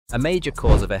A major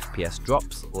cause of FPS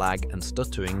drops, lag, and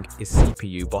stuttering is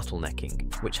CPU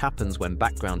bottlenecking, which happens when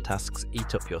background tasks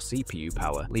eat up your CPU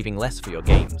power, leaving less for your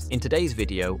games. In today's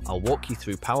video, I'll walk you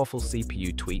through powerful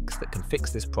CPU tweaks that can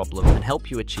fix this problem and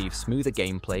help you achieve smoother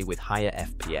gameplay with higher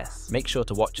FPS. Make sure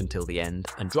to watch until the end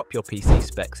and drop your PC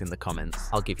specs in the comments.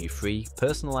 I'll give you free,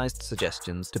 personalized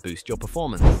suggestions to boost your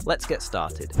performance. Let's get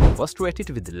started.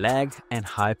 Frustrated with lag and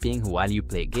high ping while you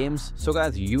play games? So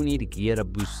guys, you need Gear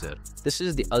Booster. This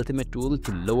is the ultimate tool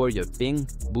to lower your ping,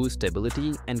 boost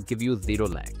stability, and give you zero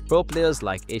lag. Pro players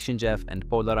like AsianJeff and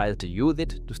Polarized use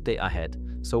it to stay ahead.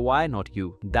 So why not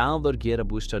you? Download Gear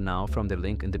Booster now from the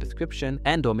link in the description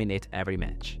and dominate every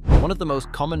match. One of the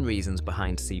most common reasons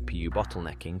behind CPU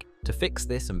bottlenecking. To fix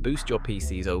this and boost your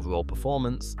PC's overall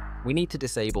performance, we need to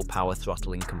disable power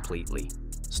throttling completely.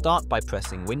 Start by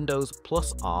pressing Windows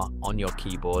plus R on your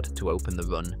keyboard to open the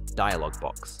Run dialog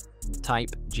box. Type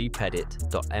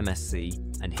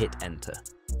gpedit.msc and hit Enter.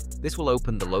 This will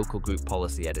open the local group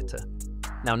policy editor.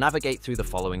 Now navigate through the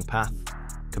following path: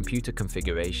 Computer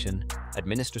Configuration,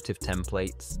 Administrative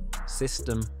Templates,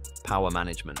 System, Power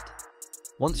Management.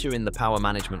 Once you're in the Power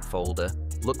Management folder,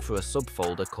 look for a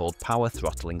subfolder called Power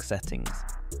Throttling Settings.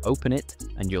 Open it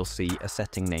and you'll see a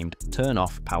setting named Turn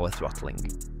Off Power Throttling.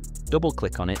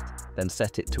 Double-click on it, then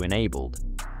set it to Enabled.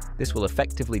 This will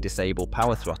effectively disable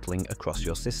power throttling across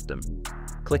your system.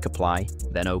 Click Apply,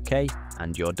 then OK,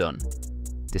 and you're done.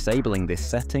 Disabling this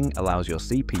setting allows your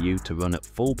CPU to run at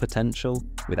full potential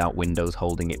without Windows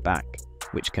holding it back,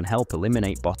 which can help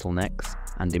eliminate bottlenecks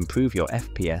and improve your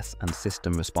FPS and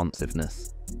system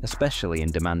responsiveness, especially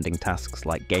in demanding tasks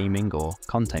like gaming or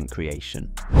content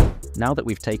creation. Now that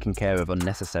we've taken care of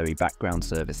unnecessary background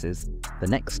services, the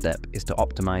next step is to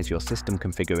optimize your system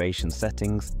configuration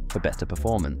settings for better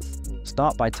performance.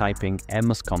 Start by typing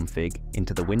msconfig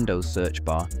into the Windows search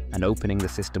bar and opening the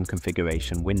system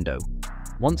configuration window.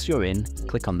 Once you're in,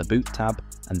 click on the Boot tab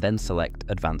and then select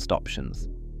Advanced Options.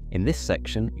 In this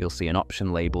section, you'll see an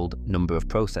option labeled Number of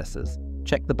Processors.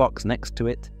 Check the box next to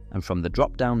it, and from the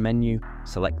drop-down menu,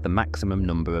 select the maximum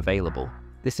number available.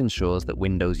 This ensures that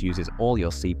Windows uses all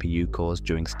your CPU cores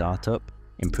during startup,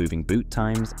 improving boot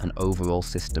times and overall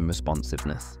system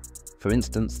responsiveness. For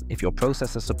instance, if your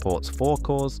processor supports 4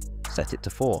 cores, set it to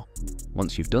 4.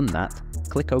 Once you've done that,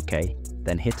 click OK,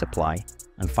 then hit Apply,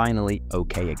 and finally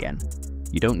OK again.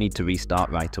 You don't need to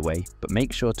restart right away, but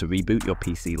make sure to reboot your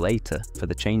PC later for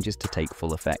the changes to take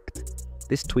full effect.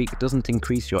 This tweak doesn't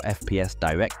increase your FPS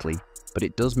directly, but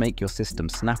it does make your system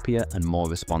snappier and more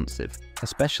responsive,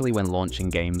 especially when launching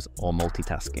games or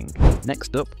multitasking.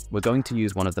 Next up, we're going to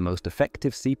use one of the most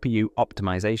effective CPU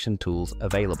optimization tools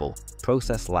available,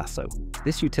 Process Lasso.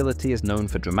 This utility is known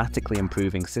for dramatically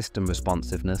improving system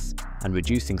responsiveness and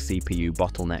reducing CPU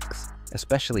bottlenecks,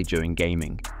 especially during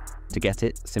gaming. To get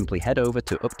it, simply head over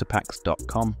to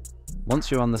uptopacks.com.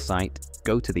 Once you're on the site,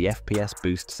 go to the FPS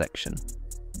Boost section.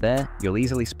 There, you'll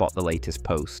easily spot the latest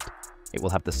post. It will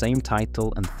have the same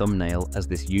title and thumbnail as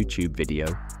this YouTube video,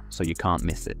 so you can't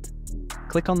miss it.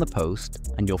 Click on the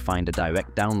post and you'll find a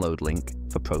direct download link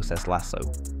for Process Lasso.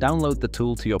 Download the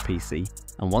tool to your PC,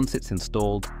 and once it's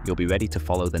installed, you'll be ready to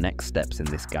follow the next steps in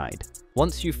this guide.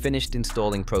 Once you've finished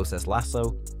installing Process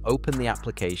Lasso, open the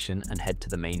application and head to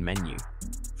the main menu.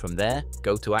 From there,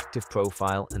 go to Active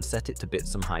Profile and set it to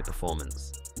Bitsum High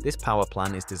Performance. This power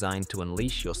plan is designed to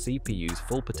unleash your CPU's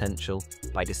full potential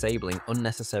by disabling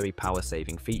unnecessary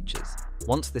power-saving features.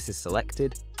 Once this is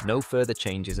selected, no further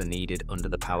changes are needed under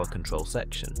the Power Control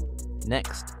section.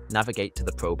 Next, navigate to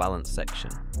the Pro Balance section.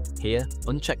 Here,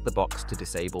 uncheck the box to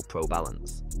disable Pro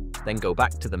Balance. Then go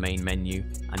back to the main menu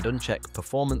and uncheck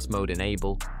Performance Mode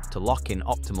Enable to lock in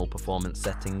optimal performance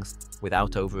settings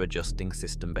without over-adjusting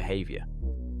system behavior.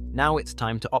 Now it's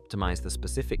time to optimize the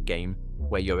specific game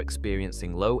where you're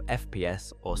experiencing low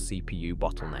FPS or CPU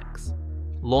bottlenecks.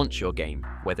 Launch your game,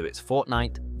 whether it's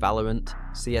Fortnite, Valorant,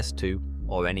 CS2,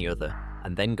 or any other,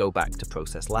 and then go back to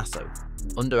Process Lasso.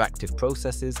 Under Active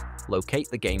Processes, locate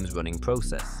the game's running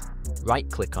process.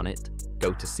 Right-click on it,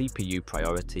 go to CPU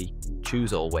Priority,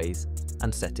 choose Always,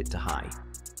 and set it to High.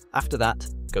 After that,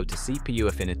 go to CPU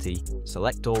Affinity,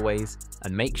 select Always,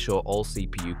 and make sure all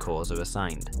CPU cores are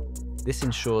assigned. This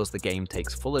ensures the game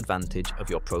takes full advantage of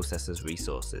your processor's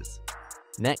resources.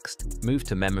 Next, move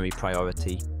to Memory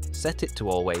Priority, set it to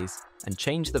Always, and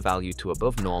change the value to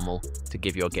above normal to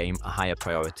give your game a higher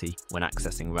priority when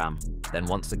accessing RAM. Then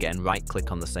once again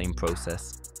right-click on the same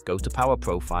process, go to Power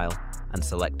Profile, and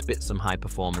select Bitsum High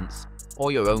Performance,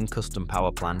 or your own custom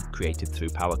power plan created through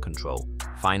Power Control.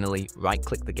 Finally,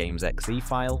 right-click the game's .exe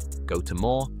file, go to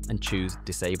More, and choose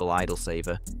Disable Idle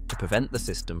Saver to prevent the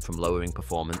system from lowering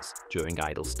performance during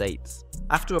idle states.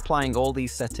 After applying all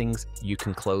these settings, you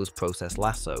can close Process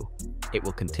Lasso. It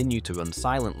will continue to run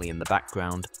silently in the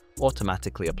background,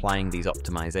 automatically applying these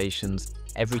optimizations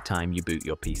every time you boot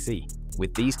your PC.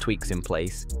 With these tweaks in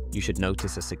place, you should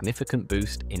notice a significant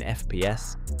boost in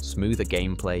FPS, smoother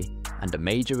gameplay, and a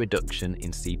major reduction in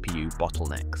CPU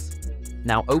bottlenecks.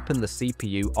 Now open the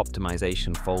CPU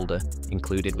optimization folder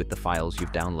included with the files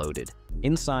you've downloaded.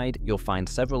 Inside, you'll find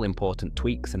several important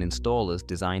tweaks and installers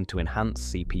designed to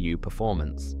enhance CPU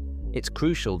performance. It's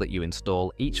crucial that you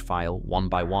install each file one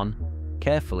by one,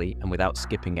 carefully and without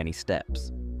skipping any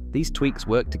steps. These tweaks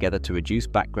work together to reduce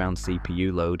background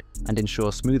CPU load and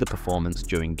ensure smoother performance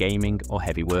during gaming or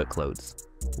heavy workloads.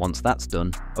 Once that's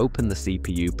done, open the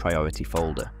CPU priority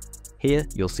folder. Here,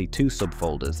 you'll see two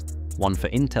subfolders, one for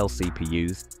Intel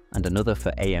CPUs and another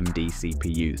for AMD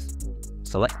CPUs.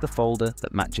 Select the folder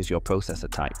that matches your processor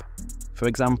type. For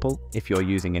example, if you're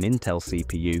using an Intel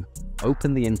CPU,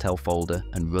 open the Intel folder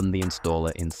and run the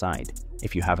installer inside.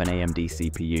 If you have an AMD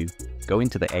CPU, go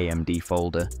into the AMD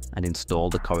folder and install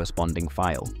the corresponding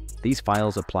file. These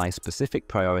files apply specific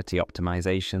priority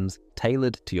optimizations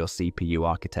tailored to your CPU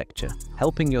architecture,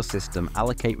 helping your system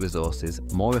allocate resources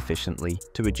more efficiently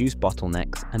to reduce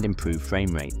bottlenecks and improve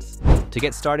frame rates. To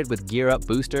get started with Gear Up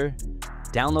Booster,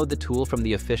 download the tool from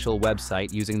the official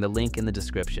website using the link in the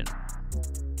description.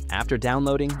 After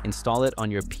downloading, install it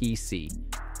on your PC.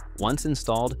 Once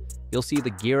installed, you'll see the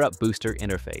Gear Up Booster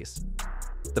interface.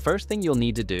 The first thing you'll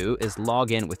need to do is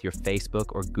log in with your Facebook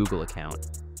or Google account.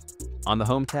 On the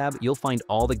Home tab, you'll find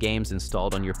all the games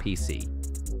installed on your PC.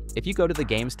 If you go to the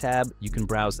Games tab, you can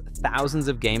browse thousands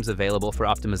of games available for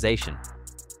optimization.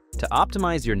 To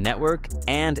optimize your network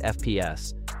and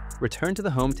FPS, return to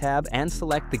the Home tab and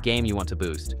select the game you want to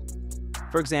boost.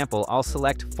 For example, I'll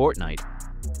select Fortnite.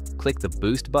 Click the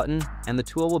Boost button and the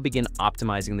tool will begin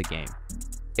optimizing the game.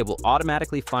 It will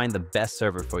automatically find the best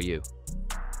server for you.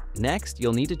 Next,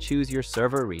 you'll need to choose your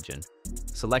server region.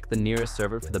 Select the nearest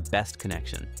server for the best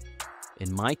connection.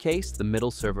 In my case, the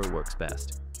middle server works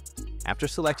best. After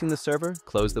selecting the server,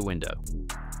 close the window.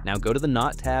 Now go to the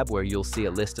Not tab where you'll see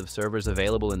a list of servers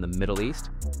available in the Middle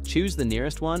East. Choose the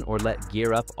nearest one or let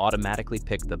Gear Up automatically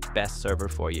pick the best server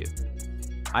for you.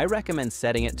 I recommend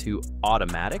setting it to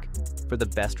Automatic for the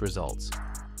best results.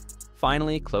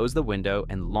 Finally, close the window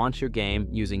and launch your game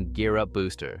using Gear Up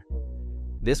Booster.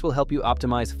 This will help you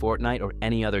optimize Fortnite or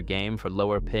any other game for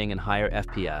lower ping and higher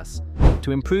FPS. To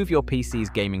improve your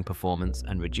PC's gaming performance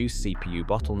and reduce CPU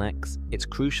bottlenecks, it's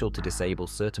crucial to disable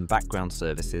certain background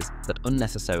services that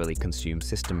unnecessarily consume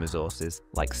system resources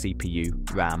like CPU,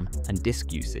 RAM, and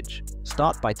disk usage.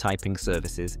 Start by typing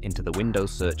services into the Windows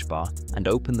search bar and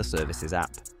open the Services app.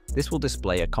 This will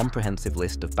display a comprehensive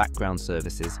list of background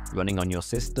services running on your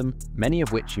system, many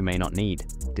of which you may not need.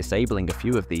 Disabling a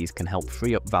few of these can help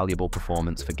free up valuable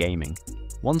performance for gaming.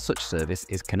 One such service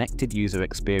is Connected User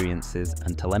Experiences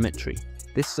and Telemetry.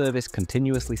 This service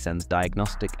continuously sends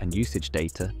diagnostic and usage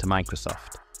data to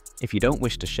Microsoft. If you don't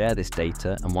wish to share this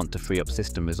data and want to free up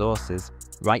system resources,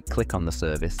 right-click on the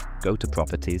service, go to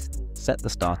Properties, set the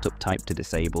startup type to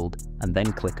Disabled, and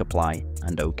then click Apply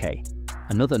and OK.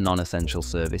 Another non-essential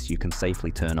service you can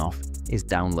safely turn off is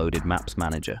Downloaded Maps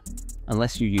Manager.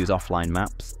 Unless you use offline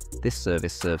maps, this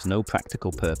service serves no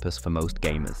practical purpose for most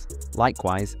gamers.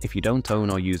 Likewise, if you don't own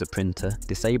or use a printer,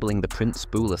 disabling the Print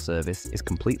Spooler service is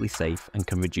completely safe and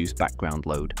can reduce background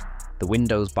load. The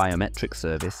Windows Biometric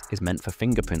service is meant for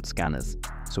fingerprint scanners,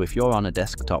 so if you're on a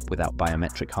desktop without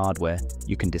biometric hardware,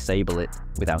 you can disable it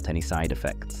without any side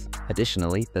effects.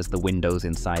 Additionally, there's the Windows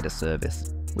Insider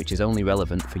service, which is only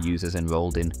relevant for users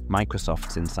enrolled in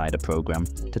Microsoft's Insider program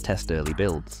to test early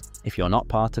builds. If you're not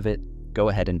part of it, go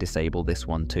ahead and disable this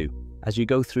one too. As you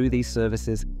go through these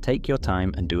services, take your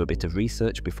time and do a bit of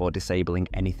research before disabling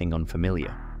anything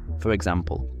unfamiliar. For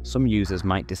example, some users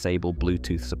might disable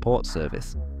Bluetooth support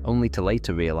service, only to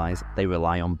later realize they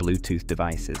rely on Bluetooth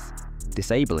devices.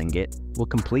 Disabling it will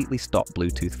completely stop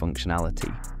Bluetooth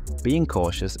functionality. Being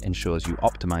cautious ensures you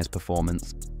optimize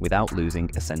performance without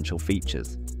losing essential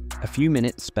features. A few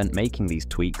minutes spent making these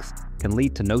tweaks can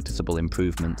lead to noticeable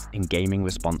improvements in gaming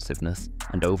responsiveness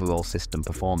and overall system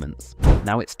performance.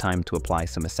 Now it's time to apply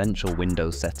some essential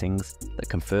Windows settings that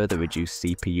can further reduce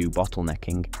CPU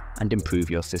bottlenecking and improve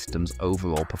your system's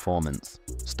overall performance.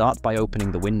 Start by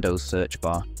opening the Windows search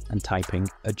bar and typing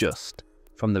Adjust.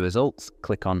 From the results,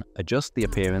 click on Adjust the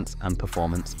appearance and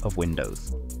performance of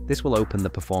Windows. This will open the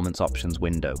Performance Options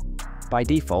window. By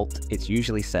default, it's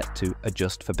usually set to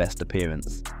Adjust for best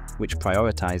appearance. which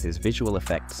prioritizes visual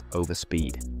effects over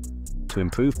speed. To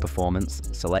improve performance,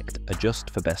 select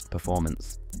Adjust for Best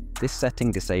Performance. This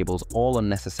setting disables all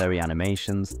unnecessary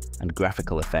animations and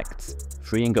graphical effects,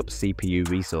 freeing up CPU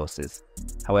resources.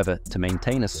 However, to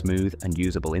maintain a smooth and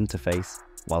usable interface,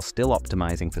 while still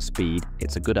optimizing for speed,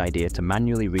 it's a good idea to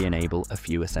manually re-enable a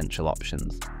few essential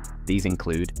options. These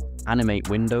include animate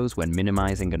windows when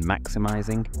minimizing and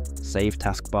maximizing, save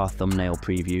taskbar thumbnail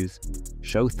previews,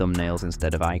 show thumbnails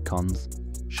instead of icons,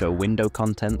 show window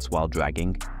contents while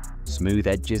dragging, smooth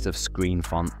edges of screen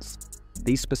fonts.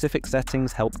 These specific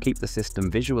settings help keep the system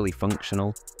visually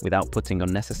functional without putting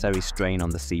unnecessary strain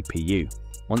on the CPU.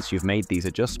 Once you've made these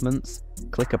adjustments,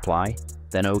 click Apply,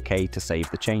 then OK to save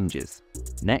the changes.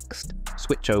 Next,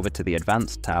 switch over to the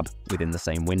Advanced tab within the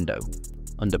same window.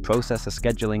 Under Processor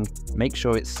Scheduling, make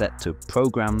sure it's set to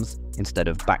Programs instead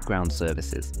of Background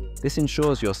Services. This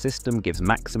ensures your system gives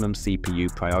maximum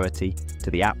CPU priority to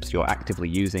the apps you're actively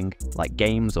using, like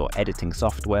games or editing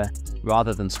software,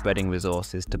 rather than spreading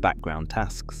resources to background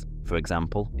tasks. For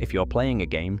example, if you're playing a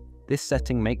game, this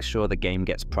setting makes sure the game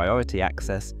gets priority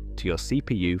access to your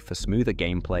CPU for smoother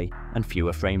gameplay and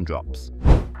fewer frame drops.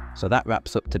 So that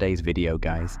wraps up today's video,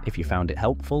 guys. If you found it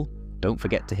helpful, don't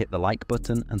forget to hit the like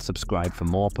button and subscribe for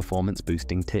more performance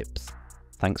boosting tips.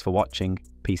 Thanks for watching.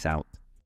 Peace out.